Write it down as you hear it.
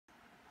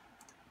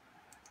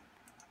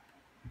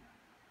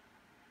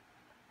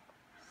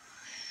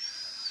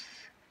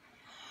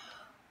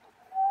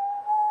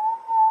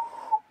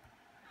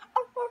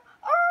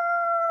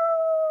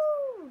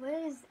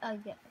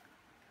again.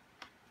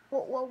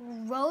 Well,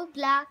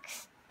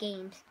 Roblox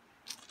games.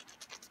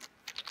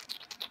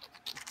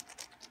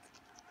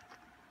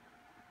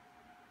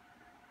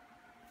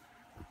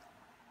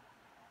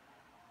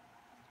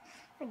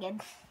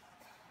 Again.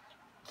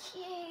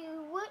 Okay,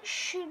 what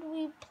should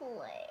we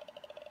play?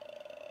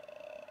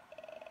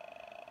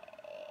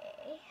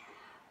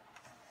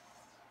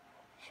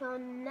 So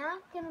I'm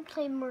not gonna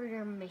play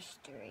Murder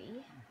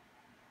Mystery.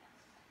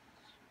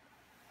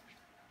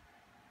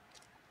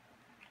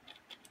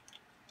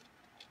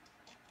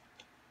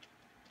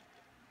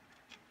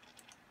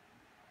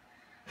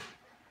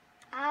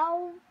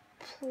 I'll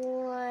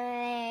play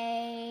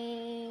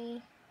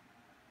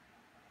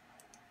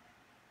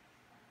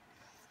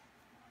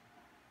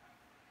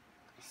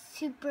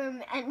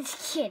Superman. I'm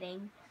just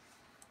kidding.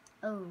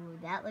 Oh,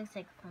 that looks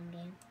like a fun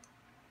game.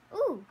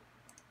 Ooh.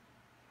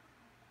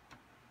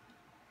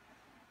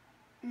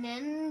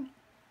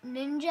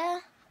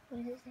 Ninja.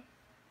 What does it say?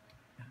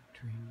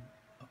 Training.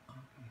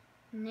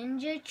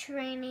 Ninja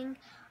Training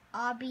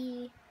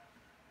Obby.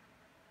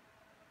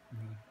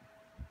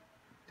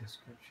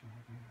 Description, I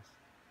guess.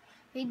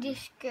 Read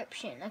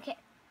description. Okay.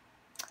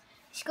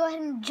 Let's go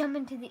ahead and jump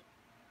into the.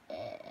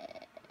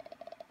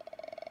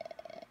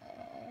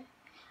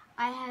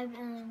 I have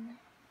an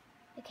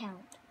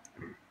account.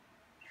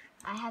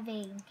 I have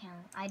an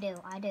account. I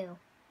do.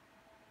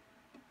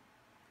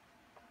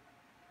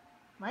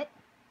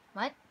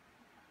 What?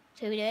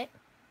 Should we do it?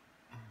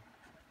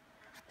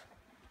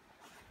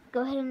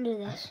 Go ahead and do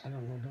this. I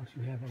don't know. Don't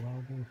you have a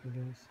login for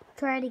this?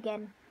 Try it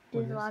again. Do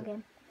What the is it?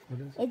 login. What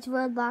is it? It's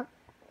Roblox.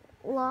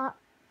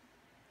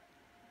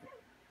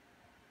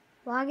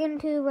 Log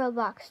into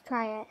Roblox.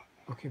 Try it.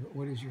 Okay, but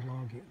what is your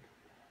login?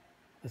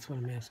 That's what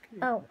I'm asking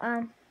you. Oh,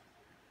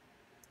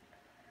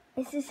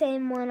 it's the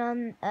same one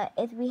on.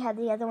 If we had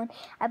the other one,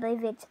 I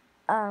believe it's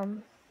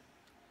M_R_.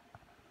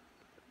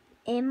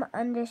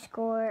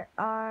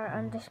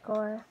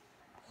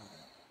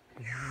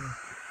 Yeah, I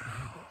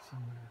have that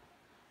somewhere.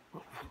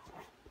 Oh,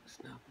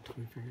 snap until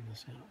we figure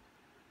this out.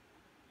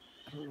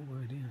 I don't know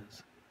where it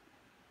is.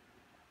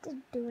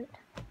 Just do it.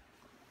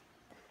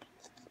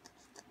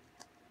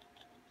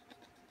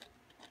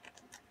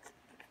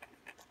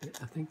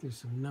 I think there's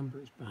some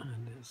numbers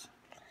behind this.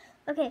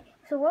 Okay,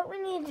 so what we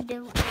need to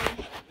do is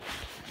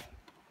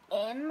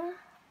M.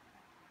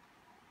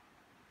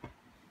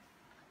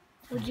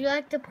 Would you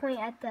like to point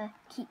at the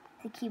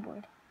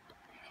keyboard?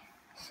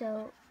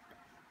 So,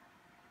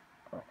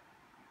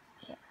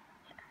 yeah.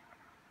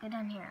 Go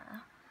down here.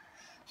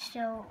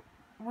 So,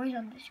 where's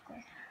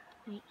underscore?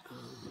 Wait.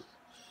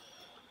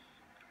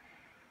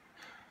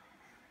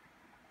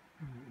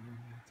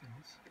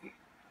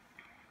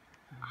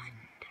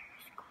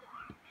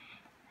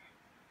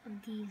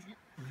 These.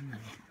 I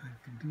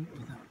can do it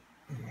without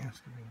it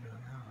asking me to do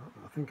it now.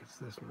 I think it's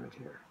this one right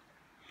here.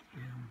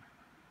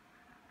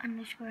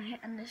 Underscore, hit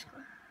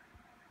underscore.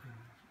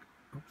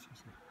 Oops,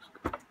 it's not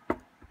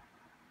underscore.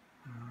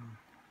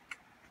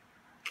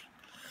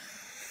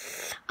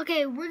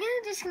 Okay, we're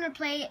just gonna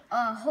play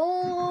a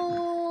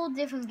whole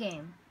different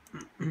game.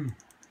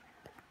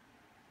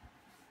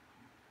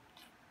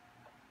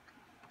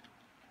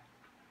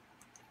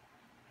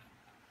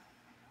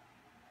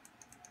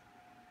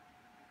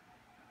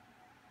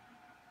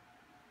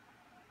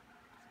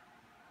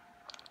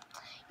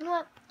 You know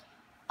what?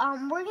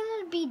 We're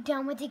gonna be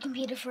done with the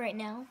computer for right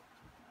now.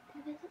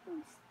 That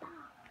doesn't stop.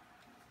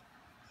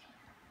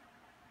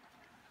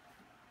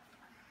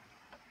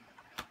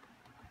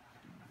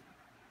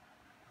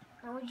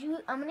 Now,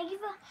 I'm gonna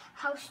give a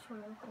house tour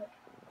real quick.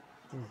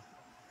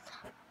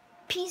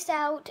 Peace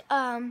out.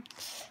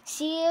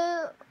 See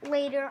you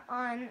later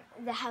on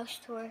the house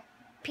tour.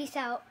 Peace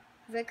out,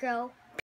 Rico.